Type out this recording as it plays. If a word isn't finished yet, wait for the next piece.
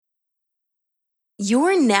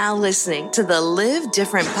You're now listening to the Live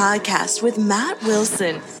Different podcast with Matt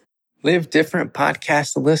Wilson. Live Different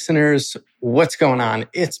podcast listeners, what's going on?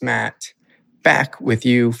 It's Matt back with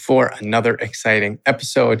you for another exciting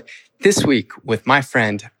episode this week with my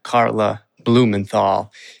friend Carla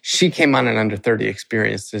Blumenthal. She came on an Under 30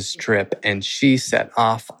 Experiences trip and she set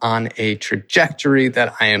off on a trajectory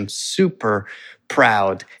that I am super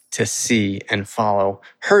proud to see and follow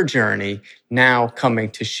her journey, now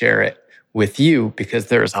coming to share it with you because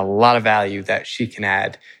there's a lot of value that she can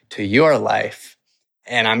add to your life.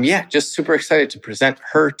 And I'm, just super excited to present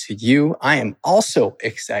her to you. I am also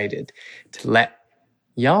excited to let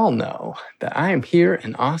y'all know that I am here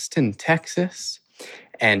in Austin, Texas,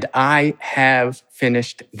 and I have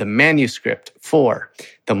finished the manuscript for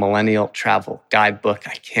the Millennial Travel Guidebook.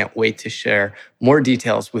 I can't wait to share more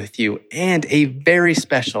details with you and a very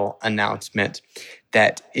special announcement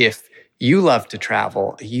that if you love to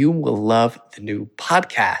travel, you will love the new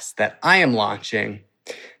podcast that I am launching,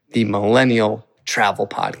 the Millennial Travel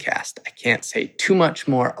Podcast. I can't say too much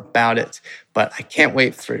more about it, but I can't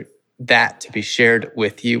wait for that to be shared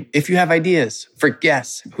with you. If you have ideas for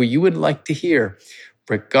guests who you would like to hear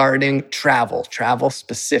regarding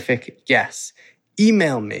travel-specific guests,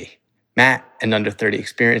 email me,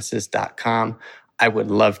 matt@under30experiences.com. I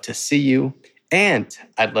would love to see you, and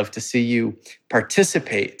I'd love to see you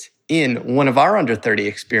participate in one of our Under 30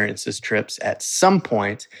 Experiences trips at some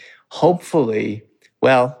point. Hopefully,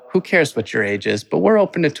 well, who cares what your age is, but we're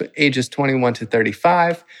open to ages 21 to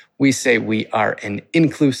 35. We say we are an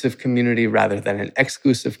inclusive community rather than an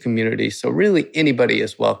exclusive community. So really anybody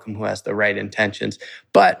is welcome who has the right intentions.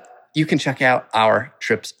 But you can check out our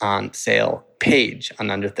trips on sale page on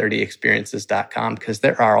under30experiences.com because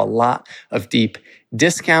there are a lot of deep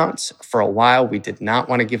discounts. For a while, we did not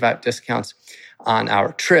want to give out discounts on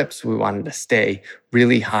our trips. We wanted to stay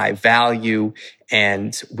really high value,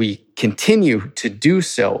 and we continue to do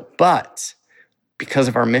so. But because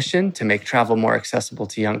of our mission to make travel more accessible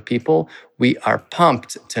to young people, we are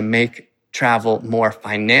pumped to make travel more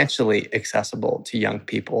financially accessible to young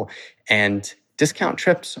people and discount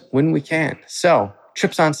trips when we can. So,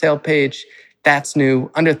 trips on sale page, that's new,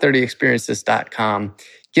 under30experiences.com.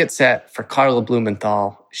 Get set for Carla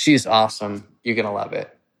Blumenthal. She's awesome. You're going to love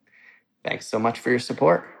it. Thanks so much for your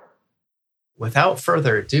support. Without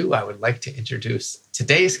further ado, I would like to introduce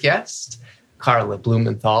today's guest, Carla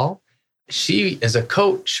Blumenthal. She is a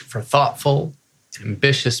coach for thoughtful,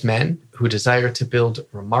 ambitious men who desire to build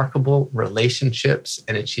remarkable relationships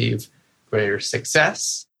and achieve greater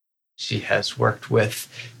success. She has worked with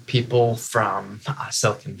people from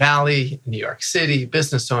Silicon Valley, New York City,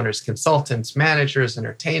 business owners, consultants, managers,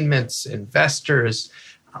 entertainments, investors,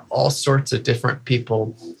 all sorts of different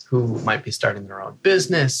people who might be starting their own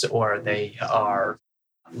business or they are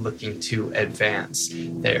looking to advance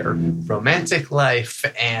their romantic life.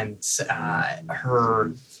 And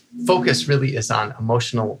her focus really is on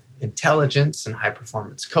emotional intelligence and high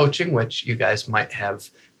performance coaching, which you guys might have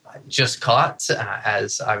just caught,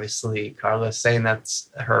 as obviously Carla is saying that's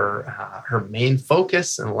her main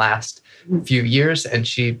focus in the last few years. And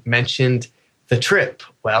she mentioned the trip.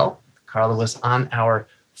 Well, Carla was on our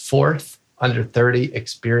fourth Under 30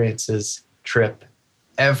 Experiences trip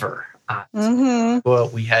ever. Well,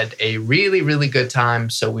 we had a really, really good time.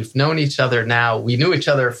 So we've known each other now. We knew each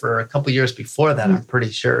other for a couple of years before that, I'm pretty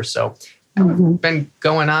sure. So we've been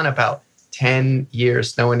going on about 10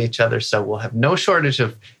 years knowing each other. So we'll have no shortage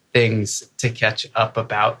of things to catch up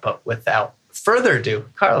about. But without further ado,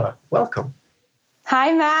 Carla, welcome.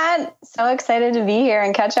 Hi, Matt. So excited to be here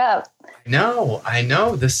and catch up. I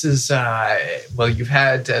know. This is, you've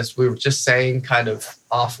had, as we were just saying, kind of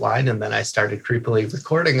offline, and then I started creepily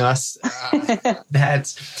recording us,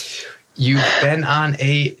 that you've been on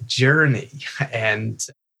a journey and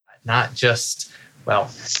not just, a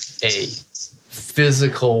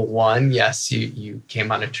physical one. Yes, you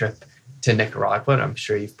came on a trip to Nicaragua, and I'm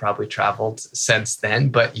sure you've probably traveled since then,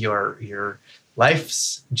 but your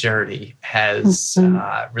life's journey has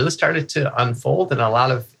really started to unfold in a lot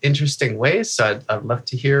of interesting ways. So I'd love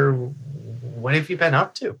to hear, what have you been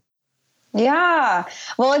up to? Yeah.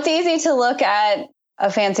 Well, it's easy to look at a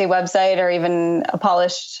fancy website or even a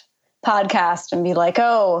polished podcast and be like,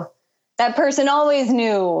 oh, that person always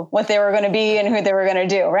knew what they were going to be and who they were going to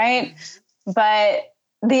do, right? But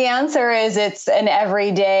the answer is it's an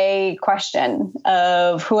everyday question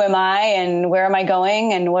of who am I and where am I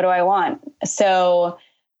going and what do I want? So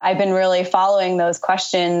I've been really following those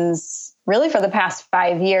questions really for the past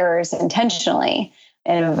 5 years intentionally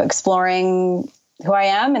and exploring who I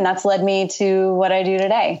am. And that's led me to what I do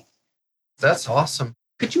today. That's awesome.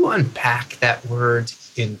 Could you unpack that word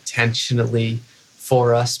intentionally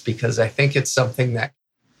for us, because I think it's something that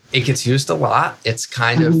it gets used a lot. It's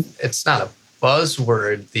kind of, it's not a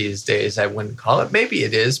buzzword these days, I wouldn't call it. Maybe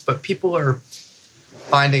it is, but people are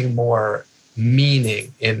finding more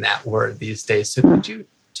meaning in that word these days. So could you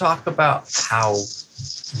talk about how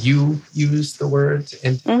you use the word?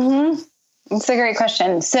 It's a great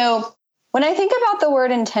question. So when I think about the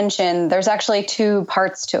word intention, there's actually two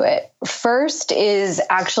parts to it. First is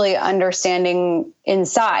actually understanding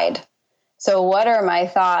inside. So what are my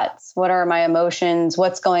thoughts? What are my emotions?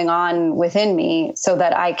 What's going on within me so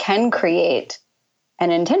that I can create an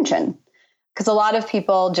intention? Because a lot of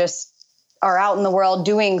people just are out in the world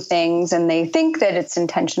doing things and they think that it's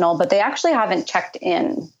intentional, but they actually haven't checked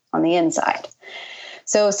in on the inside.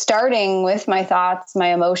 So starting with my thoughts,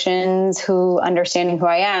 my emotions, understanding who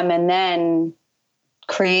I am, and then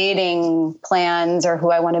creating plans or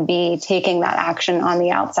who I want to be, taking that action on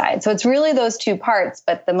the outside. So it's really those two parts,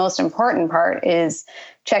 but the most important part is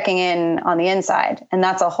checking in on the inside. And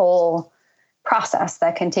that's a whole process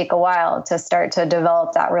that can take a while to start to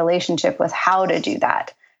develop that relationship with how to do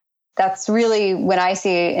that. That's really, when I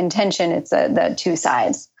see intention, it's the two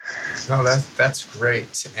sides. No, that's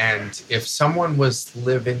great. And if someone was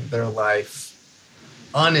living their life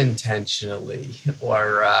unintentionally,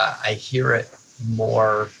 or I hear it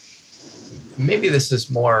more, maybe this is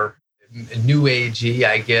more new agey,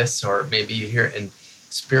 I guess, or maybe you hear it in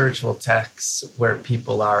spiritual texts where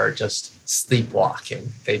people are just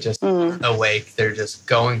sleepwalking. They just aren't awake. They're just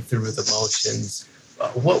going through the motions.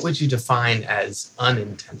 What would you define as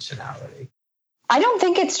unintentionality? I don't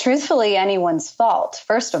think it's truthfully anyone's fault,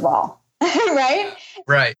 first of all, right?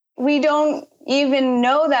 Right. We don't even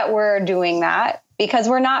know that we're doing that because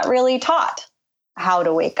we're not really taught how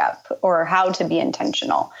to wake up or how to be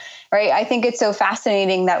intentional, right? I think it's so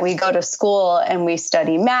fascinating that we go to school and we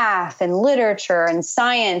study math and literature and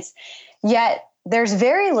science, yet there's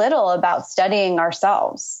very little about studying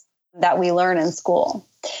ourselves that we learn in school.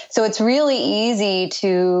 So it's really easy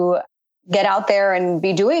to get out there and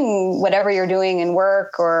be doing whatever you're doing in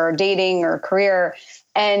work or dating or career,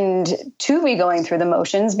 and to be going through the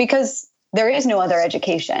motions because there is no other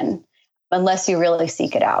education unless you really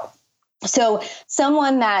seek it out. So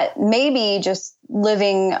someone that may be just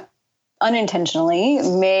living unintentionally,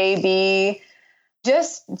 may be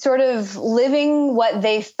just sort of living what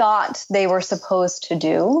they thought they were supposed to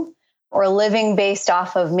do, or living based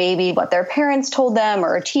off of maybe what their parents told them,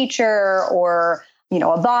 or a teacher, or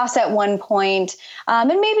a boss at one point. And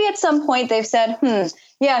maybe at some point they've said,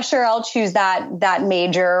 yeah, sure, I'll choose that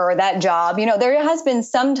major or that job. There has been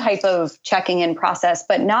some type of checking in process,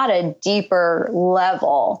 but not a deeper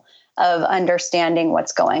level of understanding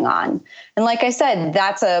what's going on. And like I said,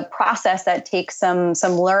 that's a process that takes some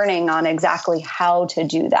learning on exactly how to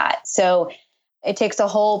do that. So it takes a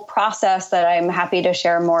whole process that I'm happy to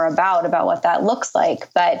share more about what that looks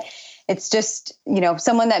like. But it's just,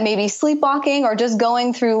 someone that may be sleepwalking or just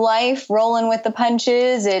going through life, rolling with the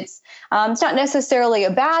punches. It's not necessarily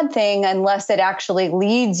a bad thing unless it actually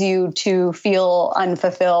leads you to feel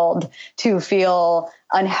unfulfilled, to feel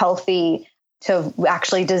unhealthy, to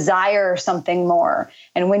actually desire something more.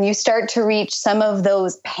 And when you start to reach some of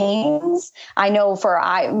those pains, I know for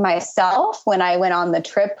myself, when I went on the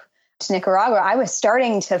trip to Nicaragua, I was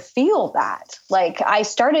starting to feel that. Like I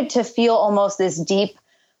started to feel almost this deep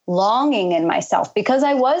longing in myself because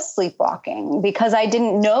I was sleepwalking, because I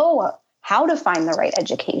didn't know how to find the right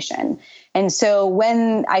education. And so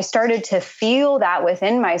when I started to feel that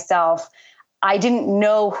within myself, I didn't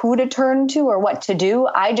know who to turn to or what to do.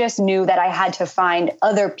 I just knew that I had to find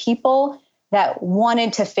other people that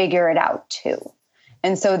wanted to figure it out too.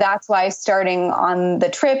 And so that's why starting on the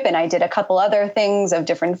trip, and I did a couple other things of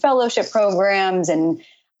different fellowship programs, and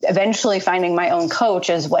eventually finding my own coach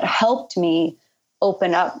is what helped me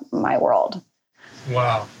open up my world.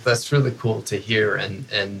 Wow, that's really cool to hear.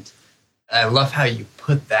 And I love how you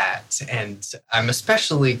put that. And I'm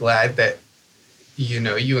especially glad that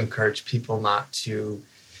you encourage people not to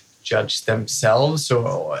judge themselves,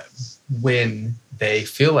 or when they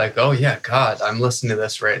feel like, oh yeah, God, I'm listening to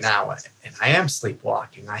this right now and I am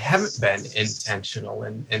sleepwalking. I haven't been intentional.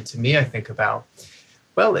 And to me, I think about,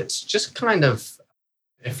 well, it's just kind of,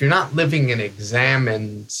 if you're not living an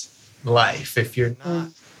examined life, if you're not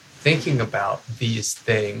thinking about these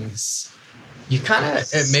things, you kind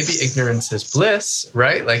of, maybe ignorance is bliss,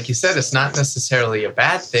 right? Like you said, it's not necessarily a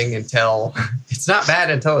bad thing until it's not bad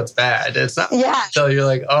until it's bad. It's not until you're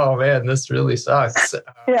like, oh man, this really sucks.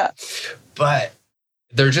 But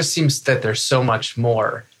there just seems that there's so much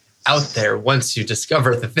more out there once you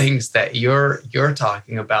discover the things that you're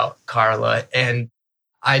talking about, Carla. And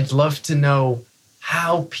I'd love to know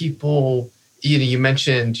how people You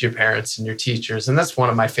mentioned your parents and your teachers, and that's one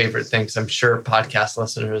of my favorite things. I'm sure podcast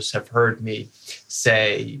listeners have heard me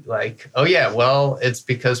say, like, oh yeah, well, it's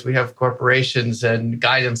because we have corporations and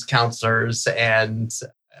guidance counselors and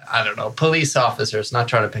I don't know, police officers, not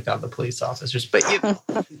trying to pick on the police officers, but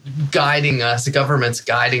guiding us, the government's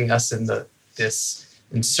guiding us in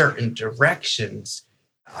in certain directions.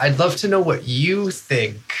 I'd love to know what you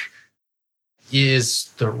think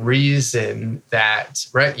is the reason that,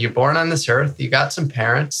 right, you're born on this earth, you got some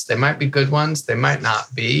parents, they might be good ones, they might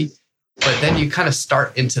not be, but then you kind of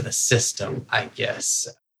start into the system, I guess.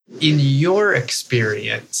 In your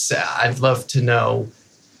experience, I'd love to know,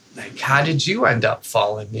 like, how did you end up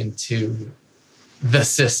falling into the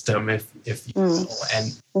system, if you will?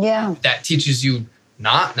 And that teaches you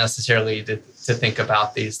not necessarily to think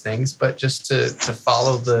about these things, but just to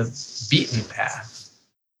follow the beaten path.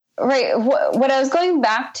 Right. What I was going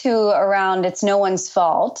back to around it's no one's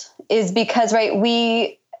fault is because, right,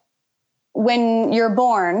 when you're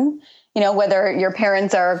born, whether your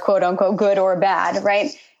parents are quote unquote good or bad,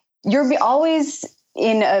 right, you're always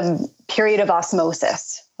in a period of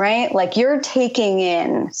osmosis, right? Like you're taking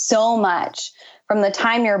in so much from the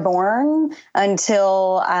time you're born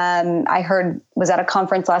until I was at a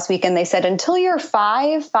conference last week and they said until you're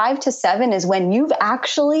 5 to 7 is when you've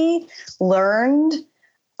actually learned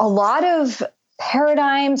a lot of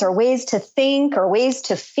paradigms or ways to think or ways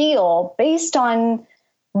to feel based on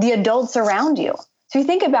the adults around you. So you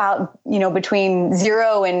think about, between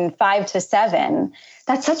 0 and 5 to 7,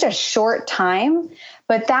 that's such a short time,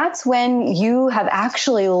 but that's when you have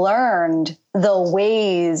actually learned the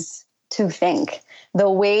ways to think, the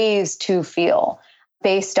ways to feel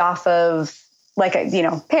based off of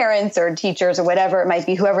parents or teachers or whatever it might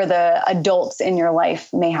be, whoever the adults in your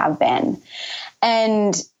life may have been.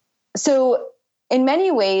 And so in many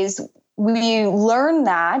ways, we learn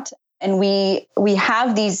that and we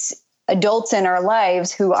have these adults in our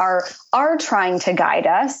lives who are trying to guide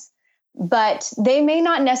us, but they may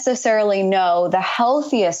not necessarily know the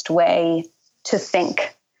healthiest way to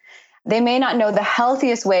think. They may not know the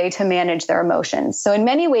healthiest way to manage their emotions. So in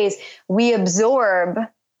many ways, we absorb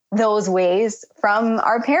those ways from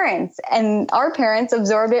our parents, and our parents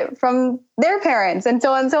absorb it from their parents, and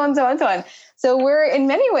so on, so on, so on, so on. So we're in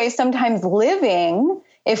many ways sometimes living,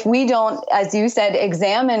 if we don't, as you said,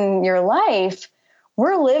 examine your life,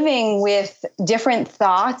 we're living with different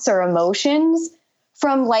thoughts or emotions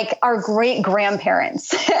from like our great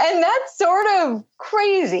grandparents. And that's sort of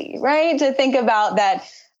crazy, right? To think about that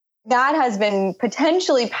has been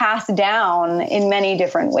potentially passed down in many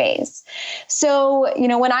different ways. So,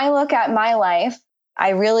 when I look at my life, I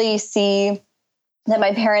really see that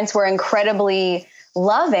my parents were incredibly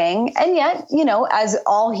loving. And yet, as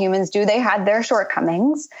all humans do, they had their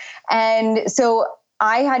shortcomings. And so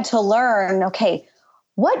I had to learn, okay,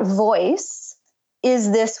 what voice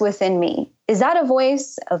is this within me? Is that a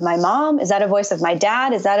voice of my mom? Is that a voice of my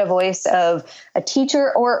dad? Is that a voice of a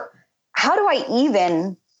teacher? Or how do I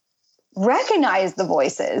even recognize the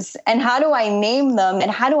voices? And how do I name them?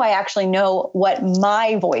 And how do I actually know what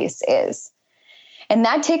my voice is? And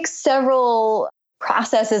that takes several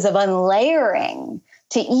processes of unlayering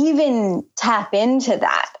to even tap into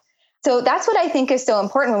that. So that's what I think is so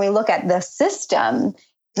important when we look at the system.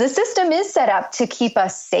 The system is set up to keep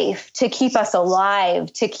us safe, to keep us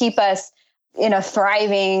alive, to keep us in a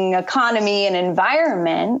thriving economy and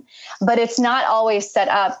environment, but it's not always set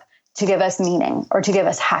up to give us meaning or to give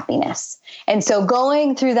us happiness. And so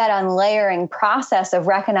going through that unlayering process of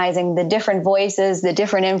recognizing the different voices, the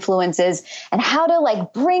different influences, and how to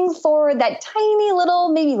bring forward that tiny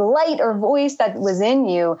little maybe light or voice that was in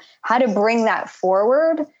you, how to bring that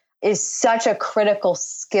forward is such a critical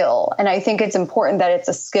skill. And I think it's important that it's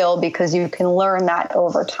a skill because you can learn that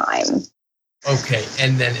over time. Okay.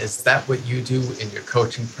 And then is that what you do in your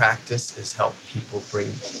coaching practice, is help people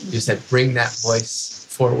bring that voice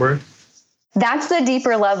forward? That's the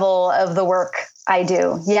deeper level of the work I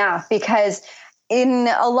do. Yeah. Because in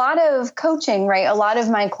a lot of coaching, right, a lot of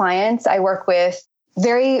my clients, I work with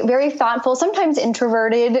very, very thoughtful, sometimes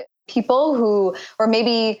introverted people who, or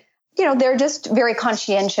maybe, they're just very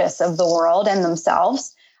conscientious of the world and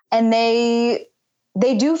themselves. And they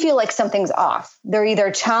do feel like something's off. They're either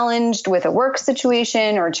challenged with a work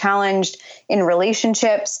situation or challenged in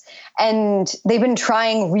relationships. And they've been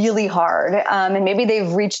trying really hard. And maybe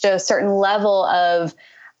they've reached a certain level of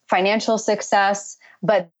financial success,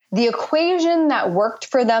 but the equation that worked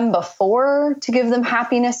for them before to give them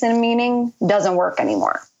happiness and meaning doesn't work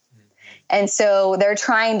anymore. And so they're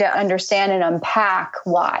trying to understand and unpack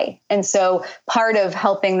why. And so part of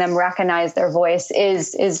helping them recognize their voice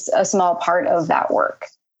is a small part of that work.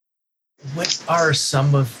 What are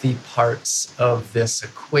some of the parts of this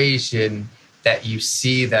equation that you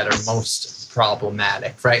see that are most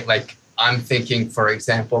problematic, right? Like I'm thinking, for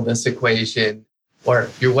example, this equation, or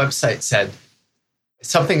your website said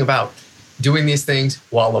something about doing these things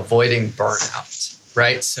while avoiding burnout,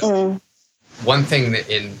 right? So one thing that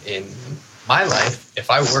in my life,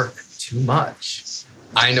 if I work too much,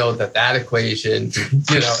 I know that equation,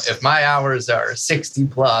 if my hours are 60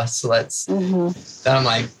 plus, then I'm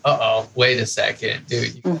like, wait a second,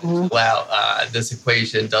 dude. Wow, this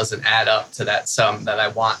equation doesn't add up to that sum that I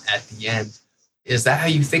want at the end. Is that how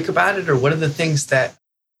you think about it? Or what are the things that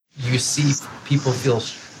you see people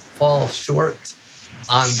fall short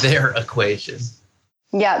on their equation?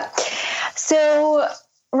 Yeah. So,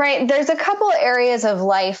 right, there's a couple areas of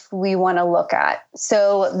life we want to look at.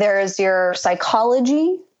 So there's your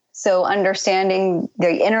psychology, so understanding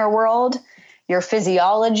the inner world, your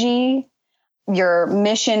physiology, your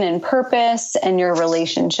mission and purpose, and your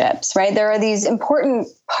relationships, right? There are these important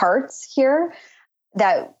parts here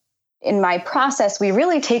that in my process, we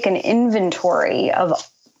really take an inventory of.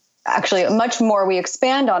 Actually, much more, we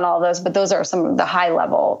expand on all those, but those are some of the high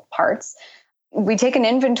level parts. We take an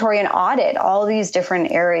inventory and audit all these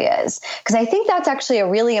different areas, because I think that's actually a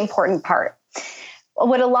really important part.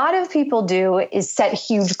 What a lot of people do is set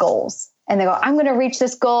huge goals and they go, I'm going to reach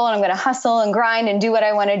this goal and I'm going to hustle and grind and do what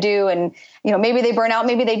I want to do. And, maybe they burn out,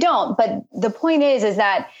 maybe they don't. But the point is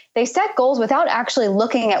that they set goals without actually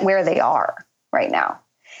looking at where they are right now.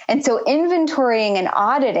 And so inventorying and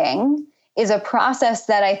auditing is a process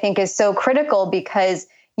that I think is so critical, because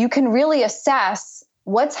you can really assess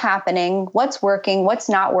what's happening, what's working, what's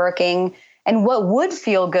not working, and what would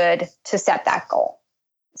feel good to set that goal.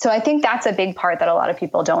 So I think that's a big part that a lot of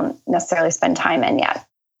people don't necessarily spend time in yet.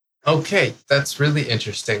 Okay, that's really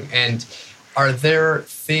interesting. And are there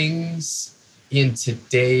things in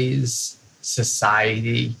today's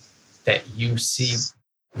society that you see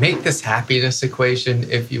make this happiness equation,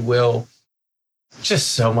 if you will,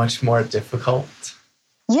 just so much more difficult?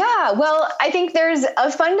 Yeah, well, I think there's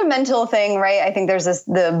a fundamental thing, right? I think there's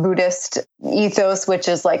the Buddhist ethos, which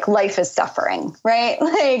is like life is suffering, right?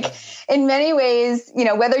 Like in many ways,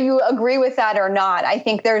 whether you agree with that or not, I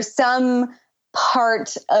think there's some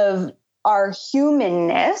part of our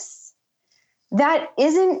humanness that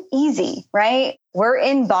isn't easy, right? We're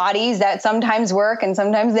in bodies that sometimes work and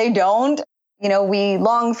sometimes they don't. We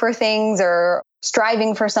long for things or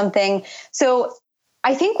striving for something. So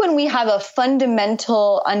I think when we have a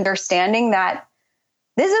fundamental understanding that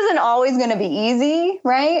this isn't always going to be easy,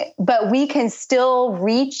 right? But we can still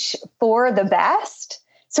reach for the best,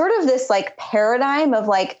 sort of this like paradigm of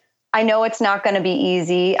like, I know it's not going to be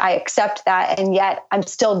easy. I accept that. And yet I'm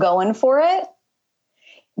still going for it,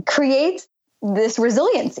 creates this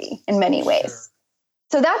resiliency in many ways. Sure.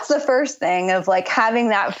 So that's the first thing of like having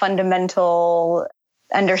that fundamental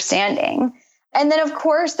understanding. And then, of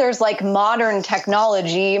course, there's like modern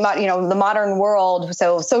technology, the modern world.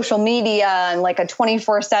 So social media and like a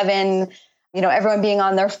 24/7, everyone being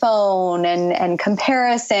on their phone and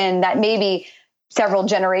comparison that maybe several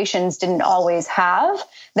generations didn't always have,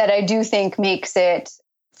 that I do think makes it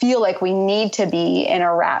feel like we need to be in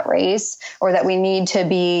a rat race, or that we need to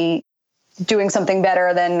be doing something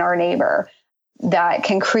better than our neighbor, that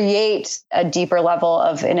can create a deeper level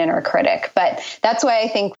of an inner critic. But that's why I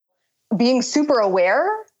think being super aware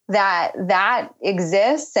that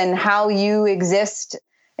exists and how you exist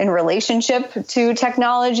in relationship to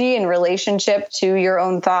technology, in relationship to your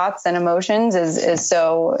own thoughts and emotions is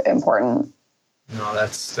so important. No,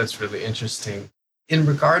 that's really interesting. In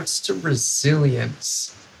regards to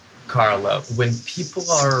resilience, Carla, when people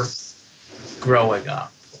are growing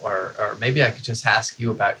up, or maybe I could just ask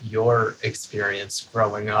you about your experience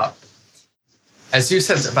growing up, as you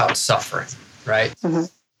said about suffering, right? Mm-hmm.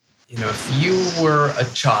 If you were a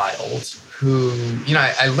child who,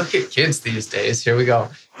 I look at kids these days, here we go.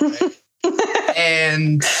 Right?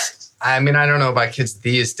 And I don't know about kids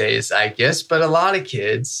these days, I guess, but a lot of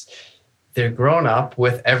kids, they're grown up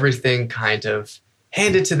with everything kind of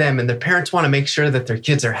handed to them, and their parents want to make sure that their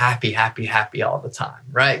kids are happy, happy, happy all the time,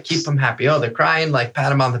 right? Keep them happy. Oh, they're crying, like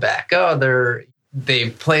pat them on the back. Oh, they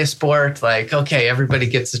play a sport, like, okay, everybody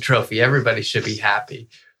gets a trophy. Everybody should be happy.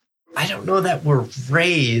 I don't know that we're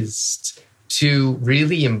raised to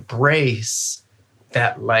really embrace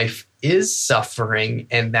that life is suffering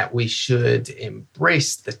and that we should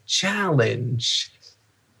embrace the challenge,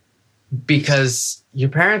 because your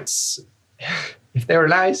parents, if they were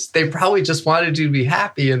nice, they probably just wanted you to be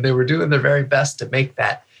happy and they were doing their very best to make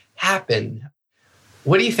that happen.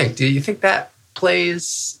 What do you think? Do you think that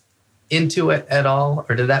plays into it at all?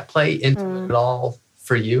 Or did that play into it at all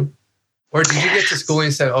for you? Or did you get to school and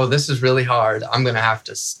you said, oh, this is really hard. I'm going to have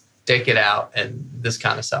to stick it out. And this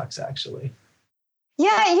kind of sucks, actually.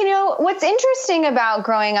 Yeah. What's interesting about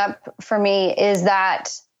growing up for me is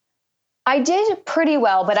that I did pretty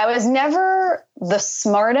well, but I was never the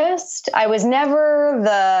smartest. I was never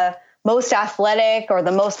the most athletic or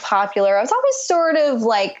the most popular. I was always sort of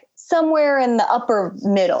like somewhere in the upper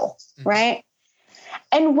middle, right?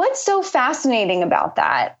 And what's so fascinating about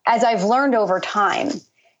that, as I've learned over time,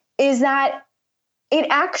 is that it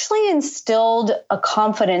actually instilled a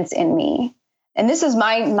confidence in me. And this is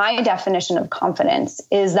my definition of confidence,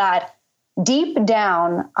 is that deep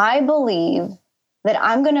down, I believe that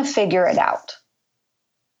I'm going to figure it out.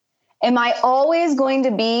 Am I always going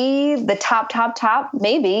to be the top?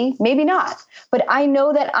 Maybe, maybe not. But I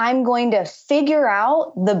know that I'm going to figure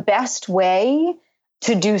out the best way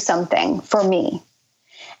to do something for me.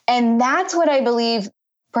 And that's what I believe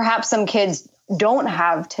perhaps some kids don't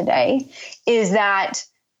have today, is that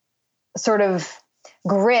sort of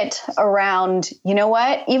grit around, you know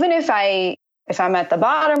what, even if I'm at the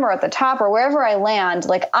bottom or at the top or wherever I land,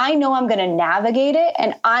 like I know I'm going to navigate it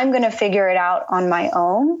and I'm going to figure it out on my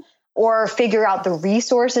own, or figure out the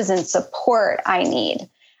resources and support I need.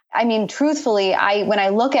 I mean, truthfully, when I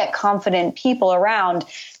look at confident people around,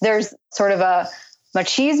 there's sort of a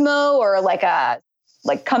machismo or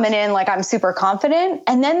like coming in like I'm super confident.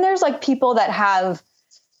 And then there's like people that have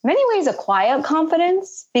many ways a quiet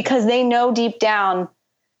confidence because they know deep down,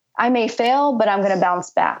 I may fail, but I'm going to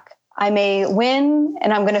bounce back. I may win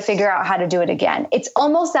and I'm going to figure out how to do it again. It's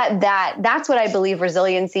almost that's what I believe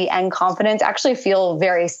resiliency and confidence actually feel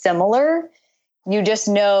very similar. You just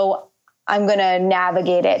know I'm going to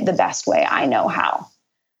navigate it the best way I know how.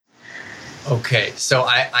 Okay. So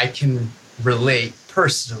I can relate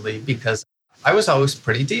personally because I was always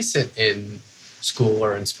pretty decent in school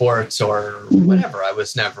or in sports or whatever. I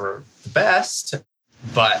was never the best,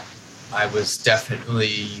 but I was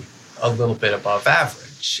definitely a little bit above average.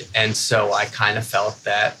 And so I kind of felt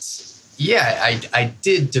that, I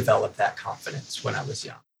did develop that confidence when I was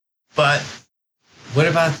young. But what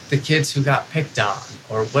about the kids who got picked on?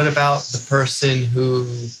 Or what about the person who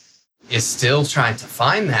is still trying to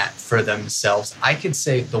find that for themselves? I could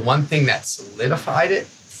say the one thing that solidified it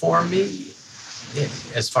for me,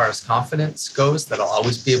 as far as confidence goes, that I'll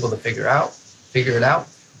always be able to figure it out,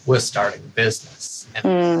 was starting a business.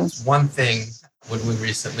 And that's one thing. When we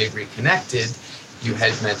recently reconnected, you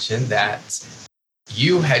had mentioned that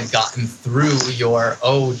you had gotten through your,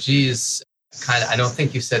 I don't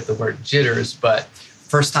think you said the word jitters, but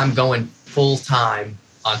first time going full-time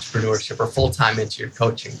entrepreneurship or full-time into your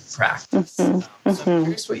coaching practice. So I'm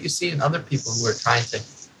curious what you see in other people who are trying to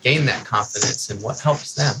gain that confidence and what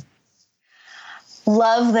helps them.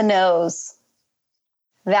 Love the nose.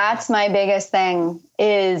 That's my biggest thing,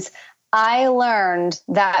 is I learned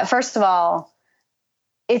that, first of all,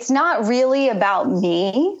 it's not really about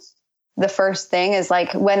me. The first thing is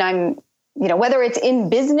like when I'm, whether it's in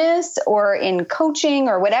business or in coaching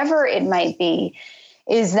or whatever it might be,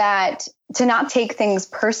 is that to not take things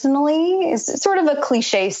personally is sort of a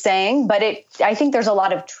cliche saying, but I think there's a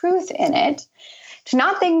lot of truth in it. To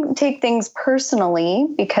not take things personally,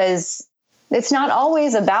 because it's not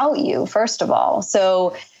always about you, first of all.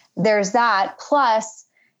 So there's that. Plus,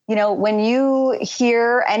 when you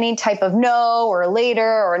hear any type of no or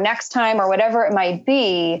later or next time or whatever it might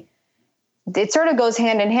be, it sort of goes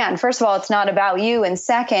hand in hand. First of all, it's not about you. And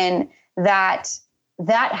second, that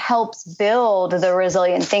helps build the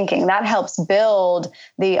resilient thinking. That helps build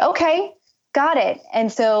the, okay, got it.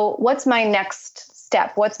 And so what's my next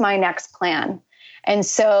step? What's my next plan? And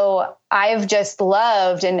so I've just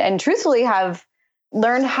loved and truthfully have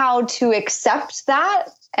learned how to accept that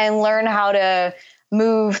and learn how to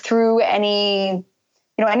move through anything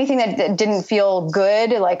that didn't feel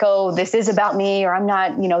good, like, oh, this is about me, or I'm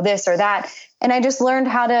not, this or that. And I just learned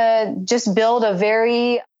how to just build a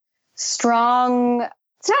very strong,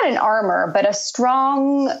 it's not an armor, but a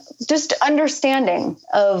strong, just understanding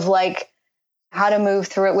of like how to move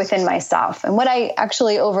through it within myself. And what I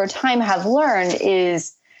actually over time have learned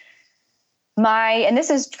is and this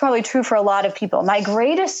is probably true for a lot of people, my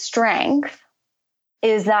greatest strength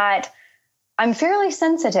is that I'm fairly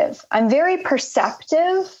sensitive. I'm very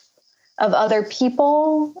perceptive of other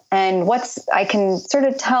people and I can sort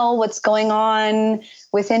of tell what's going on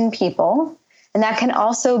within people. And that can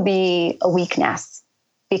also be a weakness,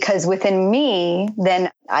 because within me,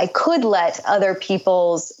 then I could let other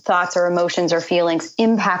people's thoughts or emotions or feelings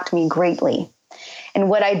impact me greatly. And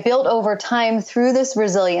what I built over time through this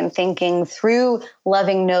resilient thinking, through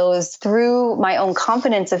loving no's, through my own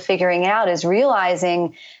confidence of figuring out, is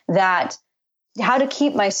realizing that how to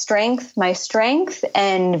keep my strength,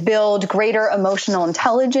 and build greater emotional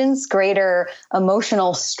intelligence, greater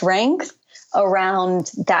emotional strength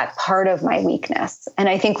around that part of my weakness. And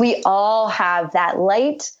I think we all have that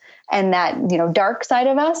light and that, dark side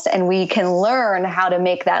of us, and we can learn how to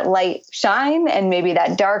make that light shine, and maybe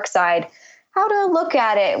that dark side, how to look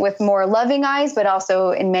at it with more loving eyes, but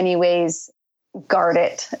also in many ways guard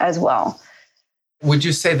it as well. Would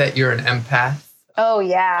you say that you're an empath? Oh,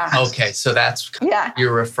 yeah. Okay, so that's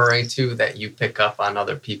you're referring to that you pick up on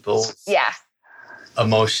other people's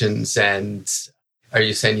emotions, and are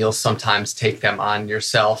you saying you'll sometimes take them on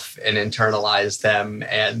yourself and internalize them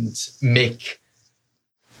and make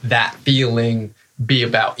that feeling be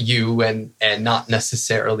about you and not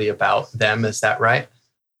necessarily about them? Is that right?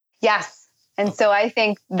 Yes. And so I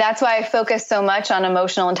think that's why I focus so much on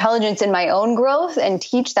emotional intelligence in my own growth and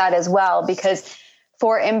teach that as well, because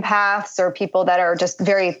for empaths or people that are just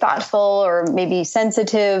very thoughtful or maybe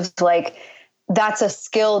sensitive, like that's a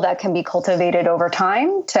skill that can be cultivated over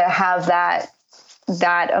time to have that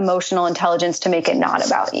emotional intelligence to make it not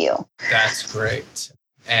about you. That's great.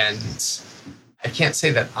 And I can't say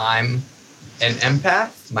that I'm an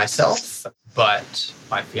empath myself, but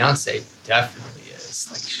my fiance definitely is.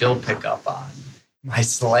 Like, she'll pick up on my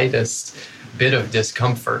slightest bit of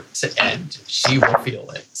discomfort and she will feel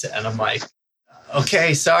it. And I'm like,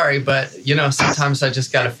 okay, sorry, but sometimes I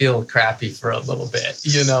just got to feel crappy for a little bit,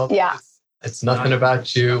 Yeah. It's nothing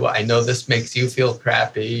about you. I know this makes you feel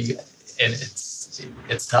crappy, and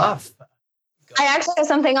it's tough. I actually have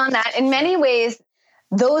something on that. In many ways,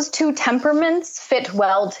 those two temperaments fit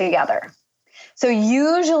well together. So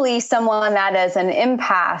usually someone that is an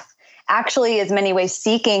empath actually is in many ways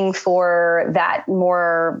seeking for that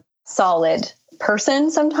more solid person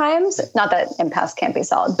sometimes. Not that empaths can't be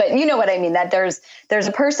solid, but you know what I mean, that there's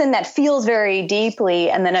a person that feels very deeply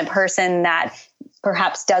and then a person that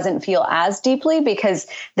perhaps doesn't feel as deeply, because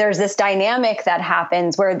there's this dynamic that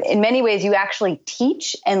happens where in many ways you actually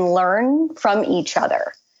teach and learn from each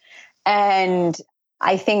other. And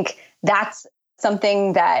I think that's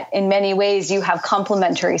something that in many ways you have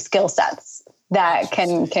complementary skill sets that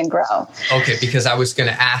can grow. Okay, because I was going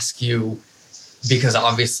to ask you, because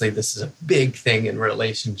obviously this is a big thing in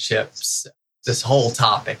relationships, this whole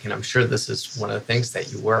topic, and I'm sure this is one of the things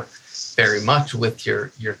that you work very much with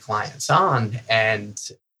your clients on, and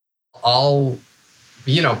I'll,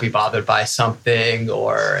 be bothered by something,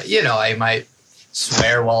 or, I might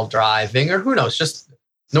swear while driving, or who knows, just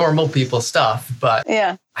normal people stuff. But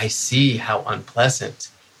I see how unpleasant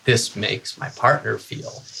this makes my partner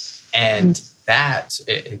feel. And that's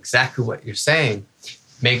exactly what you're saying.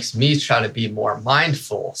 Makes me try to be more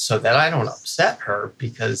mindful so that I don't upset her,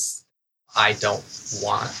 because I don't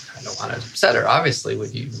want to upset her. Obviously,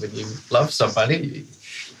 when you love somebody,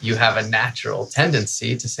 you have a natural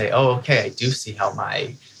tendency to say, oh, okay, I do see how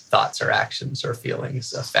my thoughts or actions or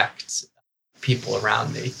feelings affect people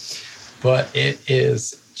around me. But it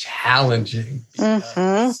is challenging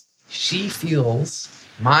because she feels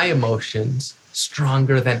my emotions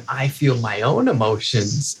stronger than I feel my own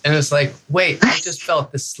emotions. And it's like, wait, I just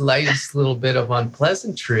felt the slightest little bit of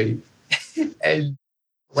unpleasantry. And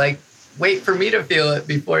like, wait for me to feel it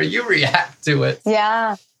before you react to it.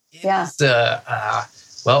 Yeah.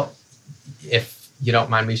 Well, if you don't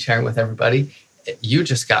mind me sharing with everybody, you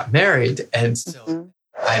just got married. And so,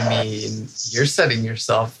 I mean, you're setting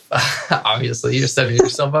yourself, obviously, you're setting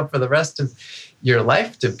yourself up for the rest of your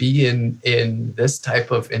life to be in this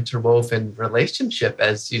type of interwoven relationship,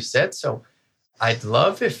 as you said. So I'd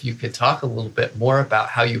love if you could talk a little bit more about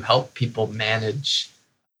how you help people manage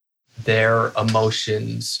their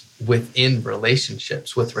emotions within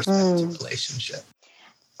relationships with respect to relationship.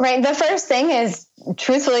 Right. The first thing is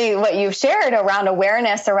truthfully what you've shared around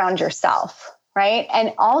awareness around yourself, right?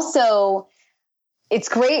 And also it's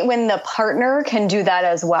great when the partner can do that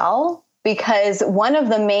as well, because one of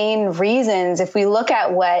the main reasons, if we look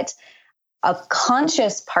at what a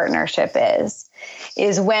conscious partnership is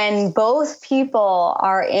when both people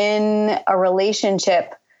are in a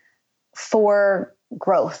relationship for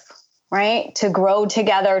growth, right? To grow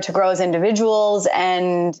together, to grow as individuals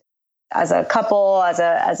and as a couple, as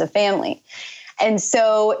a family. And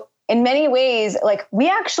so in many ways, like we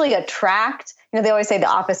actually attract, they always say the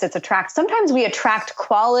opposites attract. Sometimes we attract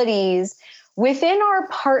qualities within our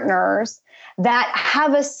partners that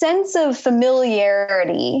have a sense of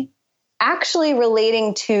familiarity, actually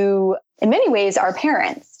relating to, in many ways, our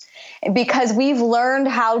parents, because we've learned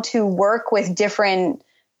how to work with different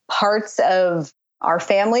parts of our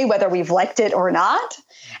family, whether we've liked it or not.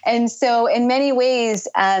 And so in many ways,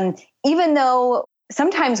 even though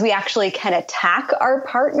sometimes we actually can attack our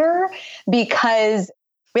partner because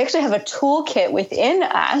we actually have a toolkit within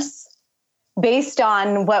us based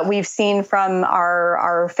on what we've seen from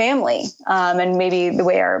our family, and maybe the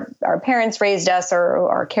way our parents raised us or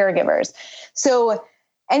our caregivers. So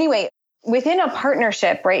anyway, within a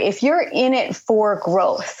partnership, right, if you're in it for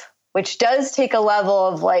growth, which does take a level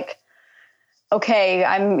of like, okay,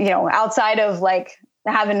 I'm, outside of like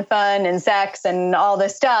having fun and sex and all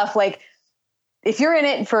this stuff, like if you're in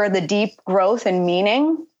it for the deep growth and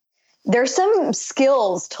meaning, there's some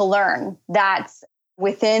skills to learn that's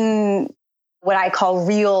within what I call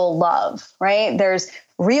real love, right? There's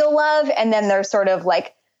real love, and then there's sort of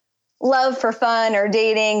like love for fun or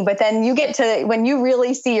dating. But then you get to, when you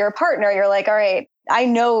really see your partner, you're like, all right, I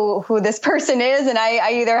know who this person is, and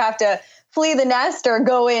I either have to flee the nest or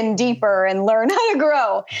go in deeper and learn how to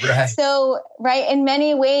grow. Right. So, right, in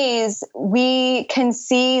many ways, we can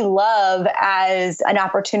see love as an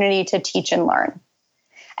opportunity to teach and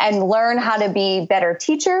learn how to be better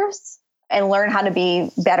teachers and learn how to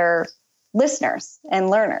be better listeners and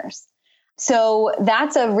learners. So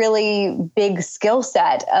that's a really big skill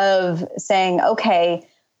set of saying, okay,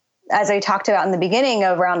 as I talked about in the beginning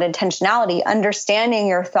around intentionality, understanding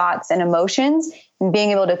your thoughts and emotions and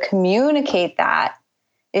being able to communicate that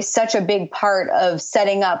is such a big part of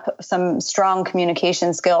setting up some strong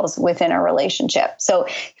communication skills within a relationship. So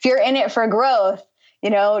if you're in it for growth,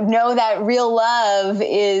 know that real love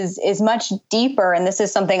is much deeper. And this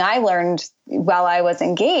is something I learned while I was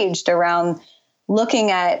engaged around looking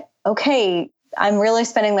at, okay, I'm really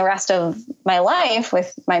spending the rest of my life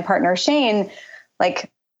with my partner, Shane. Like,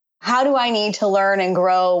 how do I need to learn and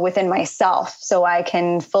grow within myself so I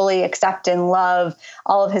can fully accept and love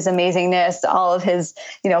all of his amazingness, all of his,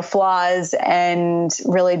 flaws, and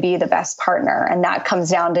really be the best partner? And that comes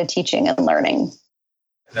down to teaching and learning.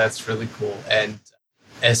 That's really cool. And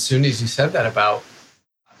as soon as you said that about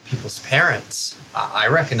people's parents, I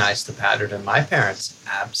recognized the pattern in my parents.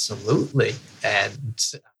 Absolutely. And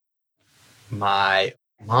my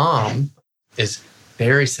mom is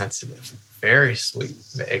very sensitive, very sweet,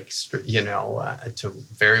 to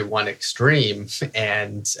very one extreme.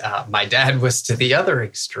 And my dad was to the other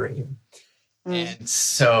extreme. And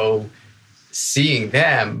so seeing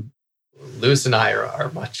them, Lewis and I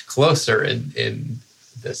are much closer in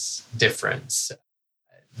this difference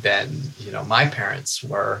than, my parents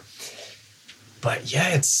were. But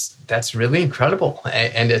yeah, that's really incredible.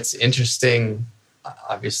 And it's interesting.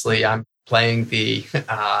 Obviously, I'm playing the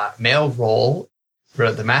male role,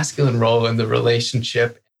 or the masculine role in the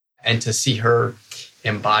relationship, and to see her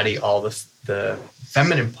embody all the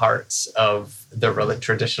feminine parts of the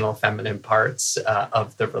traditional feminine parts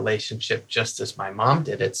of the relationship, just as my mom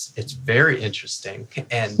did. It's very interesting.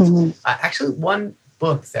 And actually, one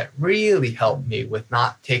book that really helped me with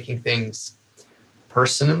not taking things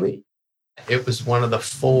personally, it was one of the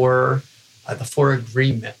four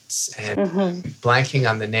agreements, and blanking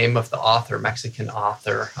on the name of the author, Mexican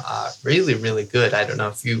author, really, really good. I don't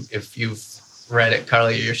know if you've read it,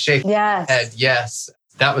 Carly. You're shaking your head. Yes,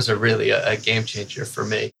 that was a game changer for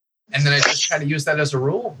me. And then I just try to use that as a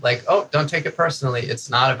rule, like, oh, don't take it personally. It's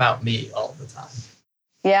not about me all the time.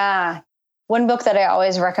 Yeah. One book that I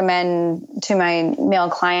always recommend to my male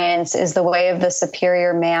clients is The Way of the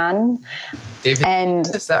Superior Man.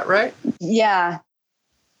 David, is that right? Yeah.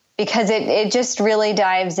 Because it just really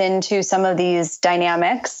dives into some of these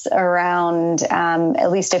dynamics around,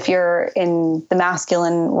 at least if you're in the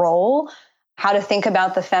masculine role, how to think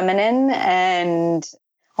about the feminine and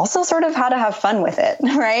also sort of how to have fun with it,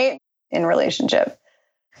 right? In relationship.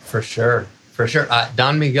 For sure.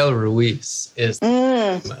 Don Miguel Ruiz is the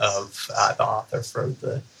name of the author for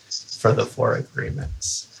the Four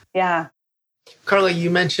Agreements. Yeah. Carly,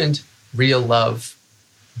 you mentioned real love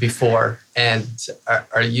before, and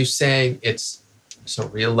are you saying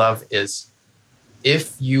real love is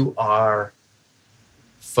if you are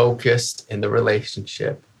focused in the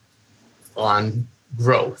relationship on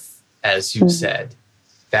growth, as you said,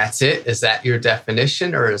 that's it? Is that your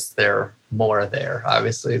definition, or is there more there?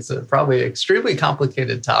 Obviously, it's probably an extremely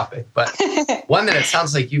complicated topic, but one that it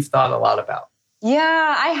sounds like you've thought a lot about.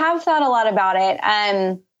 Yeah, I have thought a lot about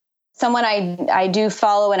it. Someone I do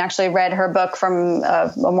follow and actually read her book from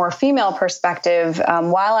a more female perspective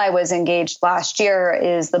while I was engaged last year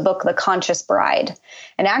is the book, The Conscious Bride.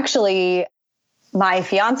 And actually, my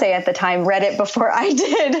fiance at the time read it before I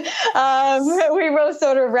did. We both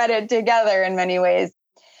sort of read it together in many ways.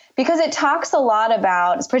 Because it talks a lot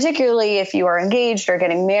about, particularly if you are engaged or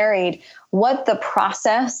getting married, what's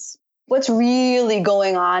really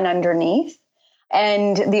going on underneath.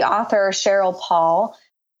 And the author, Cheryl Paul,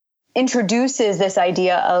 introduces this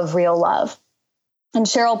idea of real love. And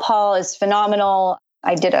Cheryl Paul is phenomenal.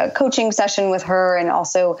 I did a coaching session with her and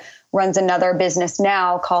also runs another business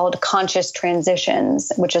now called Conscious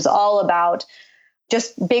Transitions, which is all about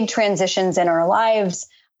just big transitions in our lives,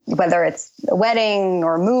 whether it's a wedding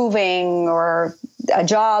or moving or a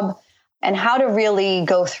job, and how to really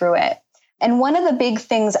go through it. And one of the big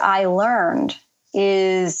things I learned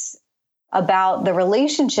is about the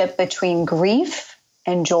relationship between grief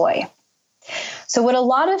and joy. So what a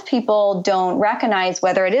lot of people don't recognize,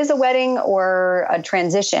 whether it is a wedding or a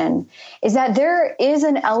transition, is that there is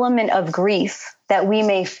an element of grief that we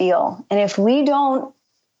may feel. And if we don't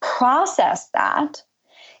process that,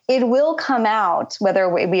 it will come out, whether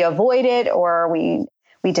we avoid it or we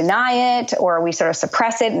deny it or we sort of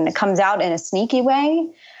suppress it and it comes out in a sneaky way.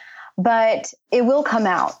 But it will come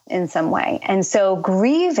out in some way. And so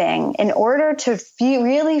grieving, in order to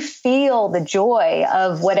really feel the joy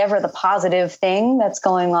of whatever the positive thing that's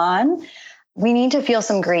going on, we need to feel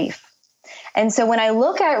some grief. And so when I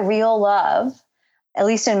look at real love, at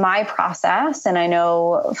least in my process, and I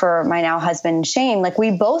know for my now husband, Shane, like we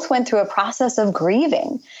both went through a process of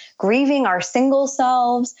grieving our single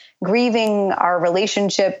selves, grieving our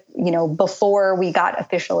relationship, before we got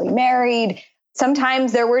officially married.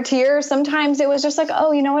 Sometimes there were tears. Sometimes it was just like,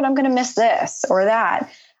 oh, you know what? I'm going to miss this or that.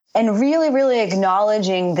 And really, really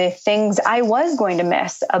acknowledging the things I was going to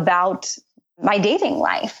miss about my dating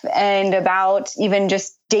life and about even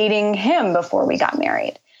just dating him before we got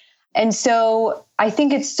married. And so I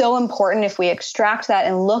think it's so important if we extract that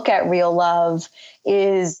and look at real love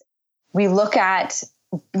is we look at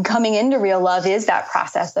coming into real love is that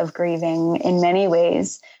process of grieving in many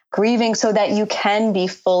ways. Grieving so that you can be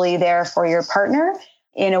fully there for your partner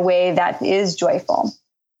in a way that is joyful.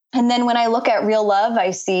 And then when I look at real love,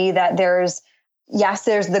 I see that there's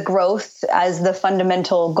the growth as the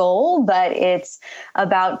fundamental goal, but it's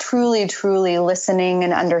about truly, truly listening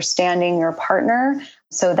and understanding your partner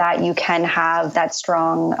so that you can have that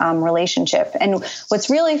strong relationship. And what's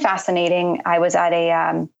really fascinating, I was at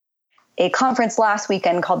a conference last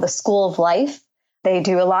weekend called the School of Life. They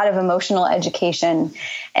do a lot of emotional education,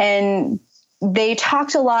 and they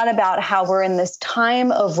talked a lot about how we're in this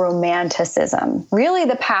time of romanticism, really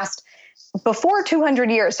the past before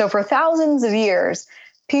 200 years. So for thousands of years,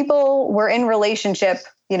 people were in relationship,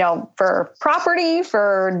 for property,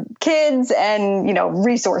 for kids and,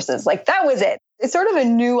 resources. Like that was it. It's sort of a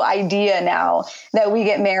new idea now that we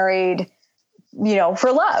get married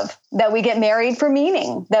for love, that we get married for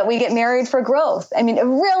meaning, that we get married for growth. I mean,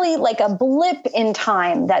 really like a blip in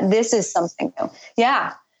time that this is something new.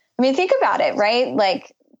 Yeah. I mean, think about it, right?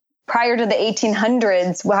 Like prior to the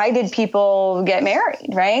 1800s, why did people get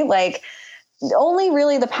married, right? Like only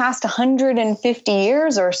really the past 150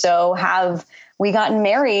 years or so have we gotten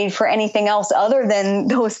married for anything else other than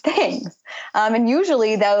those things. And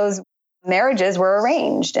usually those marriages were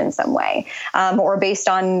arranged in some way, or based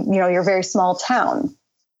on, your very small town.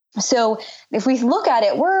 So if we look at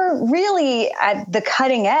it, we're really at the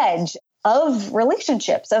cutting edge of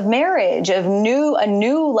relationships, of marriage, of a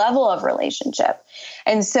new level of relationship.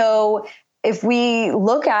 And so if we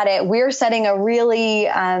look at it, we're setting a really,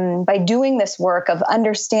 by doing this work of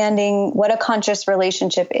understanding what a conscious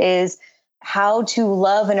relationship is, how to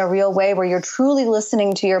love in a real way where you're truly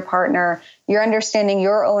listening to your partner, you're understanding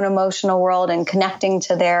your own emotional world and connecting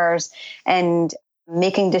to theirs and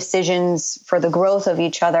making decisions for the growth of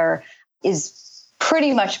each other is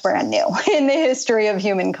pretty much brand new in the history of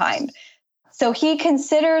humankind. So he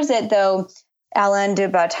considers it, though, Alain de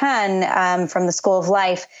Botton from the School of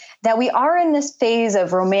Life, that we are in this phase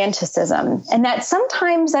of romanticism and that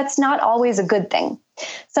sometimes that's not always a good thing.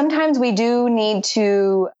 Sometimes we do need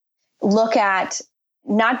to look at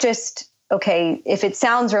not just, okay, if it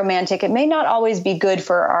sounds romantic, it may not always be good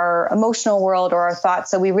for our emotional world or our thoughts.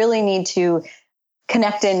 So we really need to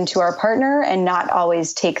connect into our partner and not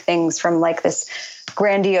always take things from like this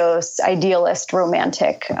grandiose, idealist,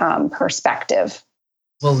 romantic perspective.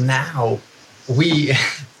 Well, now we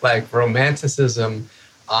like romanticism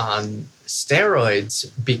on steroids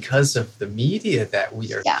because of the media that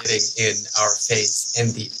we are getting in our face and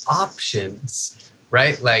the options.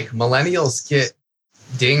 Right? Like millennials get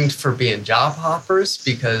dinged for being job hoppers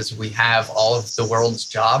because we have all of the world's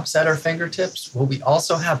jobs at our fingertips. Well, we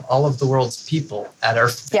also have all of the world's people at our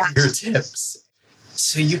fingertips.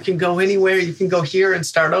 So you can go anywhere. You can go here and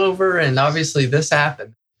start over. And obviously this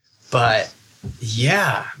happened. But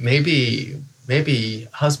yeah, maybe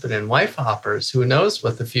husband and wife hoppers, who knows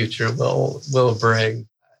what the future will bring.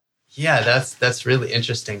 Yeah, that's really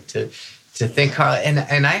interesting to think, Carla.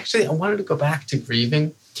 And I wanted to go back to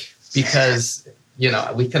grieving because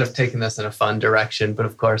we could have taken this in a fun direction, but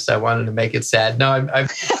of course I wanted to make it sad. No, I'm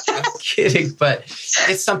kidding, but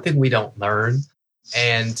it's something we don't learn.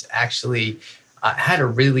 And actually, I had a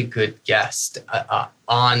really good guest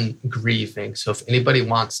on grieving. So if anybody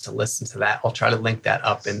wants to listen to that, I'll try to link that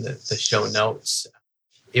up in the show notes.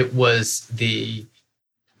 It was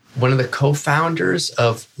one of the co-founders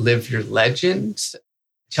of Live Your Legend,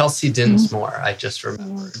 Chelsea Dinsmore, I just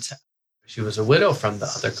remembered. She was a widow from the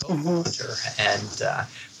other co-founder, and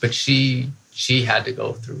but she had to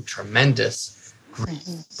go through tremendous grief.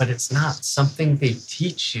 But it's not something they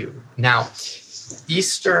teach you. Now,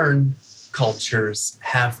 Eastern cultures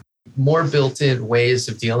have more built-in ways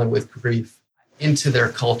of dealing with grief into their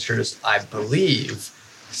cultures, I believe.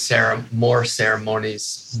 More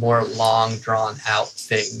ceremonies, more long drawn out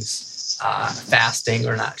things, fasting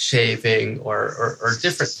or not shaving or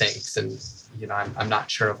different things. And, I'm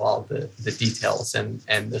not sure of all the details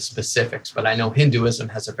and the specifics, but I know Hinduism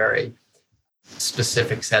has a very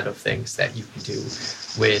specific set of things that you can do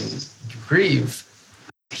when you grieve.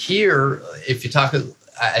 Here, if you talk,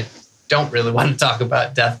 I don't really want to talk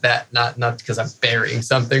about death, not because I'm burying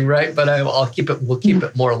something, right? But we'll keep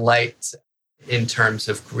it more light in terms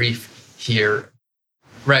of grief here.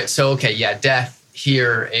 Right. So, okay. Yeah. Death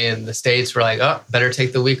here in the States, we're like, oh, better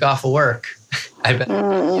take the week off of work. I bet,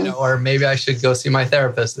 or maybe I should go see my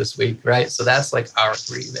therapist this week. Right. So that's like our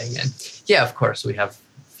grieving. And yeah, of course we have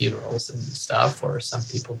funerals and stuff, or some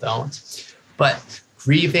people don't, but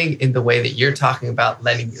grieving in the way that you're talking about,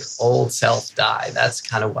 letting your old self die. That's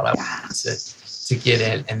kind of what I want to get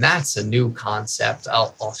in. And that's a new concept.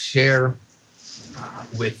 I'll share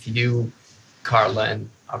with you, Carla, and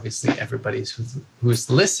obviously everybody who's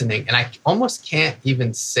listening. And I almost can't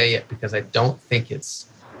even say it because I don't think it's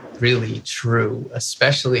really true,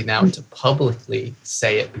 especially now to publicly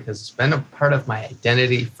say it, because it's been a part of my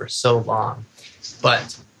identity for so long.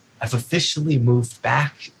 But I've officially moved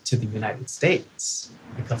back to the United States,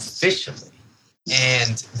 like officially.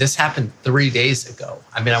 And this happened 3 days ago.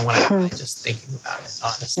 I mean, I want to die just thinking about it,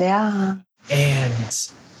 honestly. Yeah. And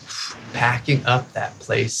packing up that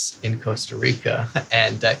place in Costa Rica.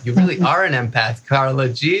 And you really are an empath, Carla.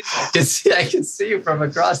 Geez, I can see you from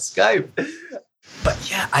across Skype.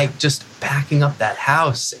 But yeah, I just packing up that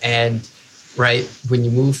house. And right, when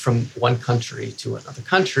you move from one country to another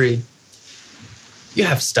country, you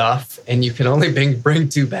have stuff and you can only bring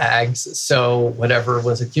 2 bags. So whatever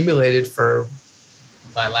was accumulated for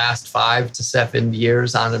my last 5 to 7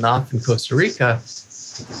 years on and off in Costa Rica,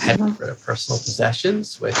 I had to get rid of personal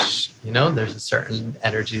possessions, which, there's a certain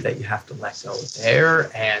energy that you have to let go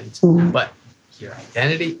there. But your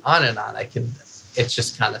identity, on and on, it's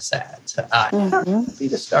just kind of sad. Happy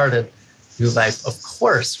to start a new life, of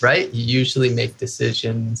course, right? You usually make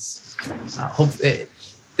decisions.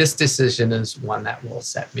 This decision is one that will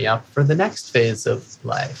set me up for the next phase of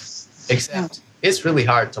life. Except it's really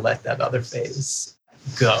hard to let that other phase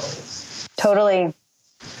go. Totally.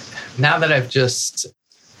 Now that I've just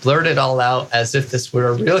blurted all out as if this were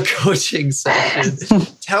a real coaching session,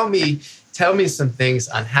 tell me some things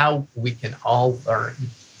on how we can all learn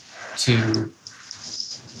to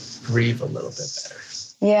grieve a little bit better.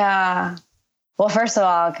 Yeah. Well, first of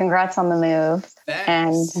all, congrats on the move.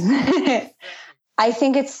 Thanks. And I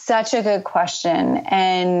think it's such a good question.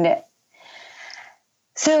 And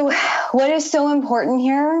so what is so important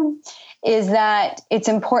here is that it's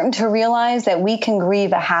important to realize that we can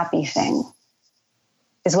grieve a happy thing,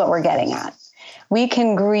 is what we're getting at. We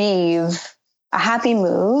can grieve a happy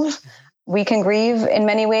move. We can grieve in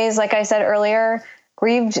many ways, like I said earlier,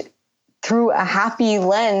 grieved through a happy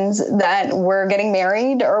lens that we're getting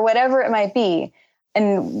married or whatever it might be.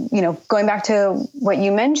 And, going back to what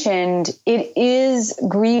you mentioned, it is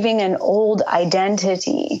grieving an old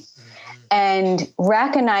identity and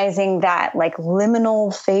recognizing that like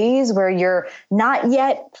liminal phase where you're not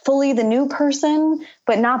yet fully the new person,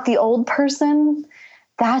 but not the old person.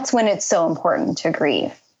 That's when it's so important to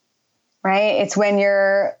grieve, right? It's when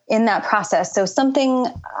you're in that process. So something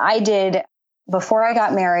I did before I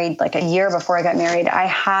got married, like a year before I got married, I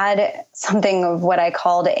had something of what I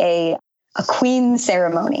called a queen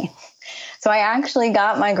ceremony. So I actually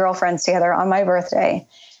got my girlfriends together on my birthday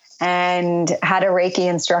and had a Reiki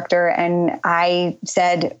instructor. And I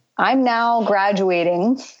said, I'm now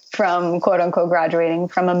graduating from, quote unquote, graduating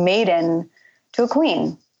from a maiden to a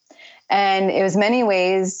queen. And it was many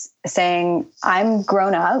ways saying I'm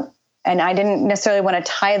grown up, and I didn't necessarily want to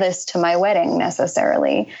tie this to my wedding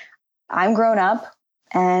necessarily. I'm grown up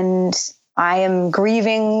and I am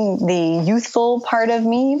grieving the youthful part of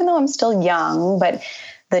me, even though I'm still young, but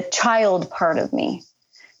the child part of me.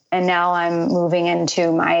 And now I'm moving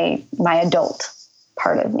into my adult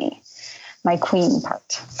part of me, my queen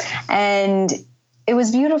part. And it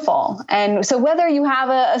was beautiful. And so whether you have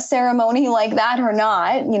a ceremony like that or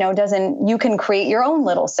not, you can create your own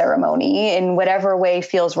little ceremony in whatever way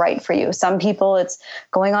feels right for you. Some people it's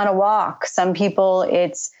going on a walk. Some people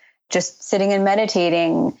it's just sitting and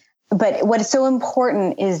meditating. But what is so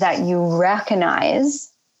important is that you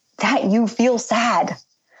recognize that you feel sad,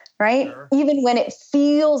 right? Sure. Even when it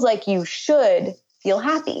feels like you should feel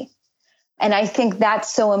happy. And I think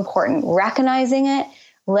that's so important. Recognizing it,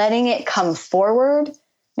 letting it come forward,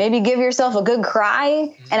 maybe give yourself a good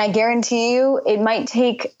cry. And I guarantee you, it might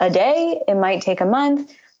take a day, it might take a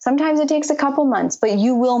month. Sometimes it takes a couple months, but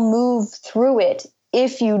you will move through it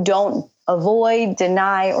if you don't avoid,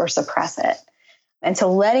 deny, or suppress it. And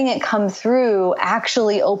so letting it come through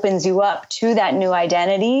actually opens you up to that new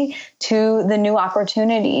identity, to the new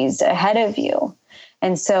opportunities ahead of you.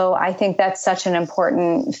 And so I think that's such an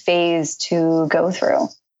important phase to go through.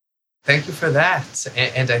 Thank you for that.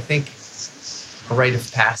 And I think a rite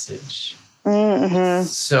of passage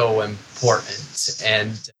is so important.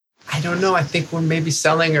 And I don't know, I think we're maybe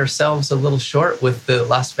selling ourselves a little short with the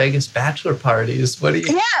Las Vegas bachelor parties. What do you?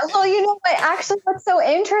 Yeah, well, you know what? Actually, what's so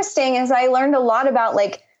interesting is I learned a lot about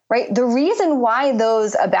the reason why a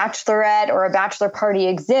bachelorette or a bachelor party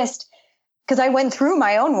exist, because I went through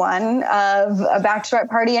my own one of a bachelorette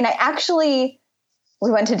party, and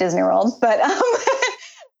we went to Disney World, but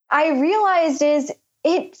I realized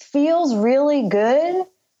it feels really good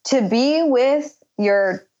to be with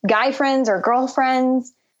your guy friends or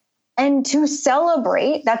girlfriends and to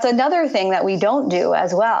celebrate. That's another thing that we don't do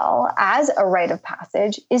as well as a rite of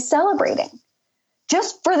passage is celebrating.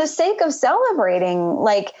 Just for the sake of celebrating,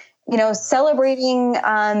 celebrating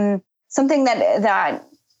something that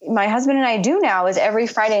my husband and I do now is every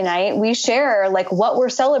Friday night we share what we're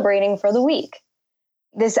celebrating for the week.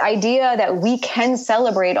 This idea that we can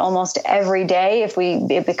celebrate almost every day if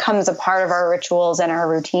it becomes a part of our rituals and our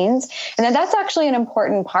routines. And that's actually an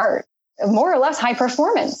important part, more or less high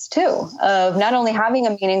performance too, of not only having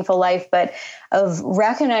a meaningful life, but of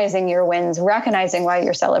recognizing your wins, recognizing why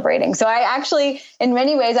you're celebrating. So I actually, in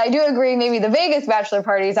many ways, I do agree, maybe the Vegas bachelor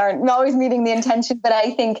parties aren't always meeting the intention, but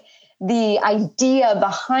I think the idea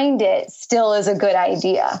behind it still is a good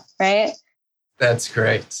idea, right? That's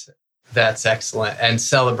great. That's excellent. And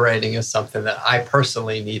celebrating is something that I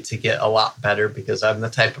personally need to get a lot better because I'm the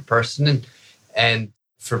type of person and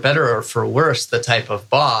for better or for worse, the type of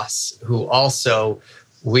boss who also,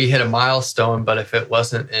 we hit a milestone, but if it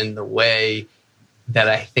wasn't in the way that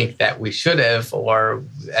I think that we should have, or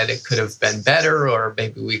that it could have been better, or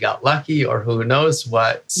maybe we got lucky, or who knows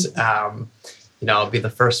what, I'll be the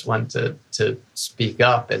first one to speak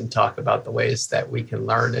up and talk about the ways that we can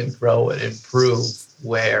learn and grow and improve,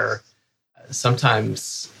 where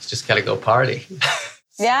sometimes you just got to go party.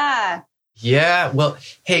 Yeah. Yeah. Well,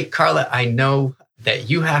 hey, Carla, I know that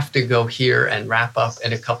you have to go here and wrap up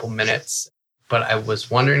in a couple minutes, but I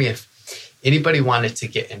was wondering if anybody wanted to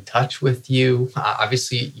get in touch with you.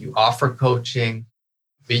 Obviously, you offer coaching,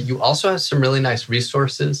 but you also have some really nice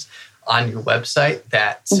resources on your website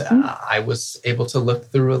that I was able to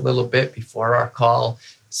look through a little bit before our call.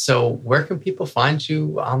 So where can people find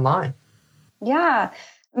you online? Yeah.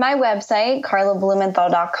 My website,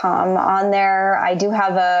 carlablumenthal.com. On there, I do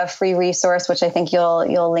have a free resource, which I think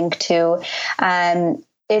you'll link to.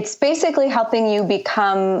 It's basically helping you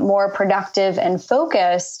become more productive and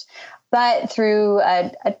focused, but through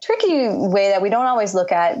a tricky way that we don't always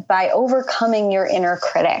look at, by overcoming your inner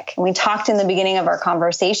critic. And we talked in the beginning of our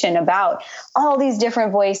conversation about all these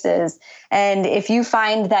different voices. And if you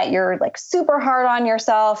find that you're super hard on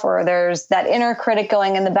yourself, or there's that inner critic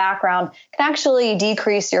going in the background, it can actually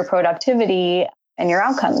decrease your productivity and your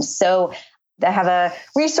outcomes. So I have a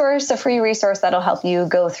free resource that'll help you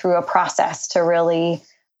go through a process to really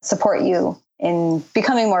support you in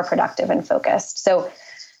becoming more productive and focused. So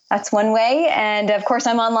that's one way. And of course,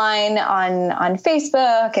 I'm online on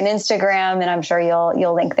Facebook and Instagram, and I'm sure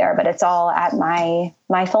you'll link there, but it's all at my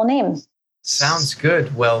full name. Sounds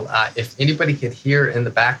good. Well, if anybody could hear in the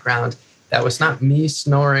background, that was not me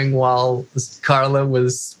snoring while Carla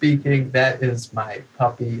was speaking. That is my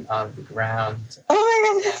puppy on the ground. Oh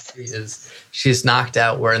my goodness. She's knocked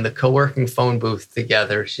out. We're in the co-working phone booth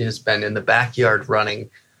together. She has been in the backyard running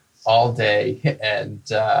all day, and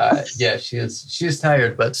she's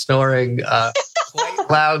tired, but snoring quite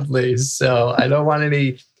loudly. So I don't want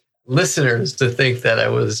any listeners to think that I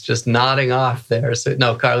was just nodding off there. So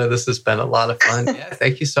no, Carla, this has been a lot of fun. Yeah,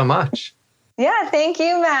 thank you so much. Yeah, thank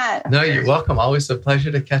you, Matt. No, you're welcome. Always a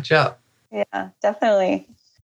pleasure to catch up. Yeah, definitely.